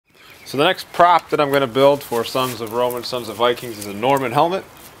So the next prop that I'm going to build for Sons of Roman, Sons of Vikings is a Norman helmet.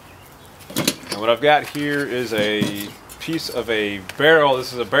 And what I've got here is a piece of a barrel.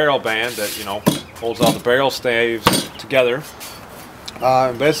 This is a barrel band that, you know, holds all the barrel staves together.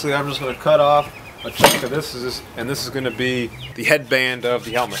 And basically I'm just going to cut off a chunk of this, and this is going to be the headband of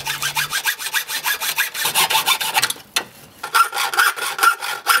the helmet.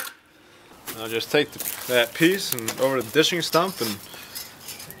 I'll just take that piece and over to the dishing stump and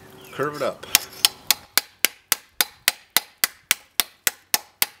curve it up.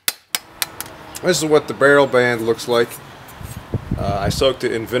 This is what the barrel band looks like. I soaked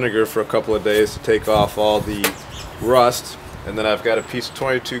it in vinegar for a couple of days to take off all the rust, and then I've got a piece of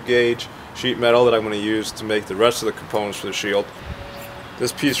 22 gauge sheet metal that I'm going to use to make the rest of the components for the shield.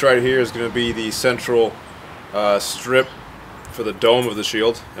 This piece right here is going to be the central strip for the dome of the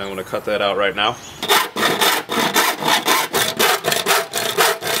shield, and I'm going to cut that out right now.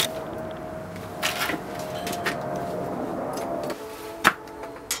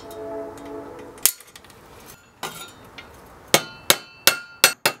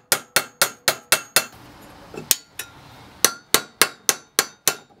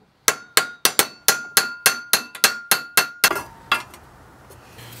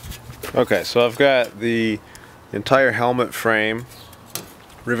 Okay, so I've got the entire helmet frame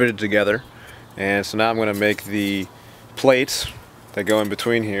riveted together, and so now I'm going to make the plates that go in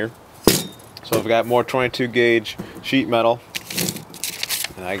between here. So I've got more 22 gauge sheet metal,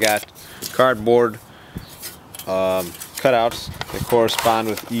 and I got cardboard cutouts that correspond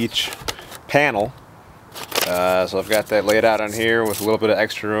with each panel. So I've got that laid out on here with a little bit of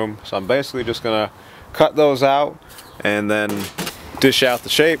extra room. So I'm basically just going to cut those out and then dish out the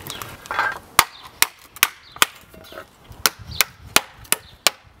shape.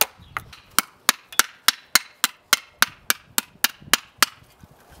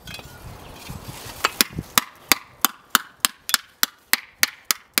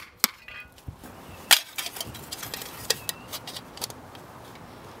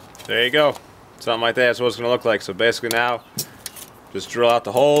 There you go. Something like that's what it's going to look like. So basically now, just drill out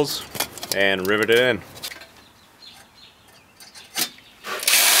the holes and rivet it in.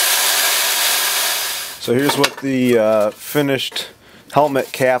 So here's what the finished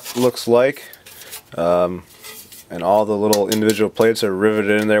helmet cap looks like. And all the little individual plates are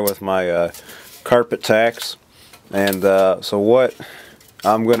riveted in there with my carpet tacks. And so what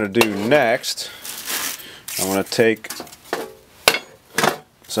I'm going to do next, I'm going to take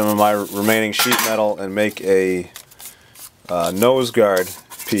some of my remaining sheet metal and make a nose guard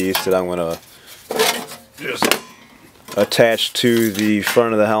piece that I'm going to just attach to the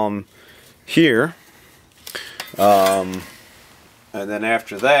front of the helm here. And then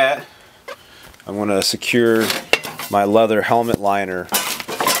after that, I'm going to secure my leather helmet liner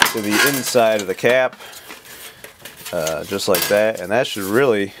to the inside of the cap, just like that, and that should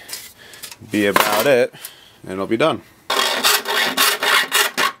really be about it, and it'll be done.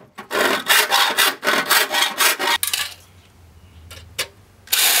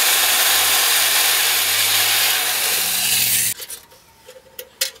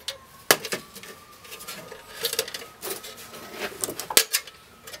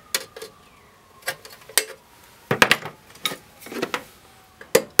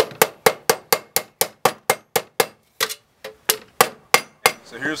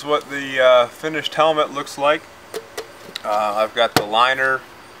 So here's what the finished helmet looks like. I've got the liner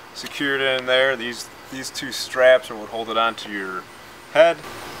secured in there. These two straps are what hold it onto your head.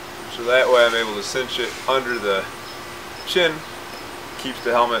 So that way I'm able to cinch it under the chin. Keeps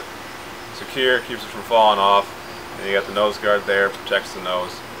the helmet secure, keeps it from falling off. And you got the nose guard there, protects the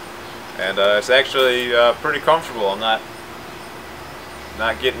nose. And it's actually pretty comfortable. I'm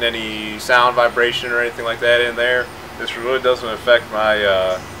not getting any sound vibration or anything like that in there. This really doesn't affect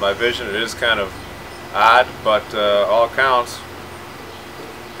my my vision. It is kind of odd, but all accounts,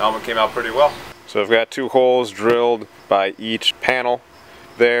 the helmet came out pretty well. So I've got two holes drilled by each panel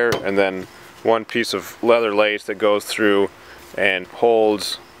there, and then one piece of leather lace that goes through and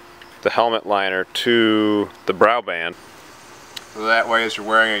holds the helmet liner to the brow band. So that way, as you're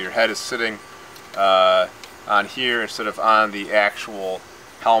wearing it, your head is sitting on here instead of on the actual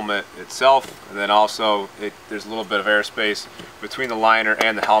helmet itself, and then also there's a little bit of airspace between the liner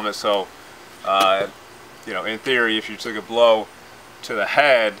and the helmet, so you know, in theory, if you took a blow to the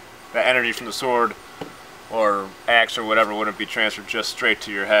head, that energy from the sword or axe or whatever wouldn't be transferred just straight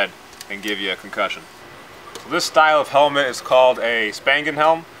to your head and give you a concussion. So this style of helmet is called a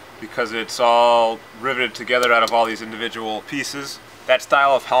spangenhelm because it's all riveted together out of all these individual pieces. That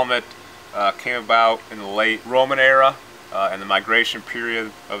style of helmet came about in the late Roman era. and the migration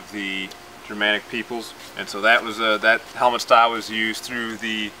period of the Germanic peoples. And so that was that helmet style was used through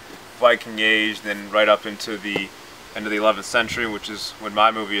the Viking Age, then right up into the end of the 11th century, which is when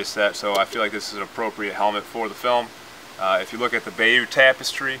my movie is set. So I feel like this is an appropriate helmet for the film. If you look at the Bayeux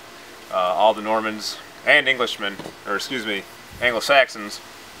Tapestry, all the Normans and Englishmen, or excuse me, Anglo-Saxons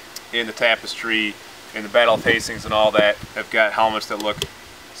in the tapestry, in the Battle of Hastings and all that, have got helmets that look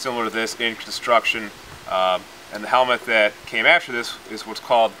similar to this in construction. And the helmet that came after this is what's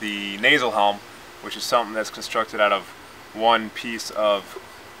called the nasal helm, which is something that's constructed out of one piece of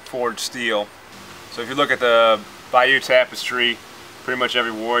forged steel. So if you look at the Bayeux Tapestry, pretty much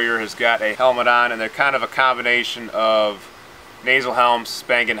every warrior has got a helmet on, and they're kind of a combination of nasal helms,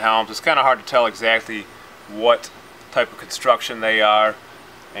 spangenhelms. It's kind of hard to tell exactly what type of construction they are,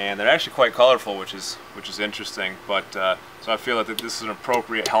 and they're actually quite colorful, which is interesting. But so I feel that this is an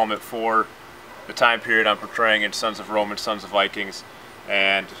appropriate helmet for the time period I'm portraying in Sons of Rome and Sons of Vikings,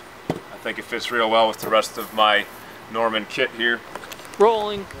 and I think it fits real well with the rest of my Norman kit here.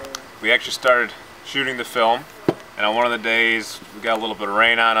 Rolling. We actually started shooting the film, and on one of the days we got a little bit of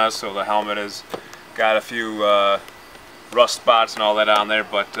rain on us, so the helmet has got a few rust spots and all that on there,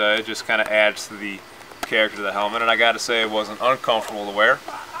 but it just kind of adds to the character of the helmet. And I gotta say, it wasn't uncomfortable to wear.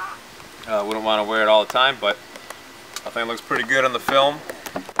 Wouldn't want to wear it all the time, but I think it looks pretty good on the film.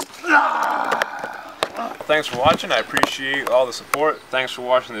 Thanks for watching. I appreciate all the support. Thanks for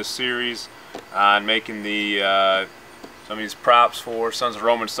watching this series on making the some of these props for Sons of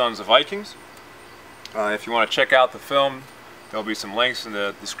Rome and Sons of Vikings. If you want to check out the film, there'll be some links in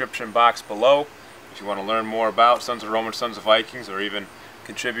the description box below. If you want to learn more about Sons of Rome and Sons of Vikings, or even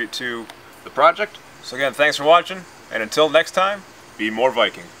contribute to the project. So again, thanks for watching, and until next time, be more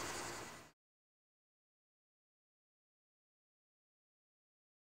Viking.